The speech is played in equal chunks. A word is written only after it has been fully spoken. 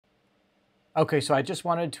Okay, so I just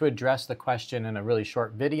wanted to address the question in a really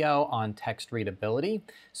short video on text readability.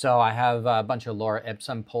 So I have a bunch of Lorem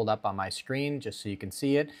Ipsum pulled up on my screen just so you can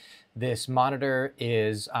see it. This monitor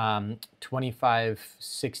is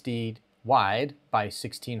 2560 wide by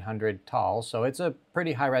 1600 tall, so it's a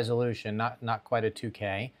pretty high resolution, not quite a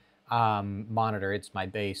 2K monitor. It's my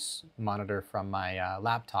base monitor from my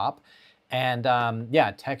laptop. And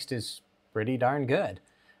yeah, text is pretty darn good.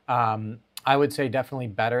 I would say definitely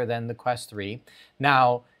better than the Quest 3.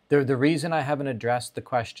 Now, the reason I haven't addressed the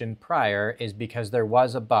question prior is because there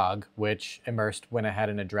was a bug which Immersed went ahead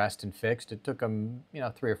and addressed and fixed. It took them,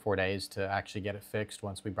 3 or 4 days to actually get it fixed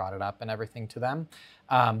once we brought it up and everything to them,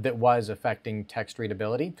 that was affecting text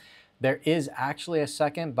readability. There is actually a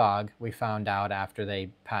second bug we found out after they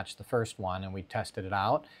patched the first one and we tested it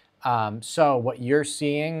out. So what you're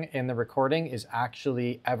seeing in the recording is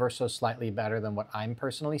actually ever so slightly better than what I'm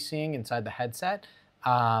personally seeing inside the headset.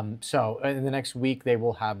 So in the next week, they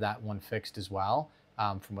will have that one fixed as well.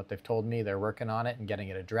 From what they've told me, they're working on it and getting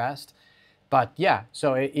it addressed. But yeah,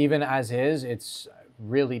 so even as is, it's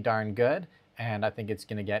really darn good. And I think it's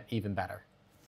going to get even better.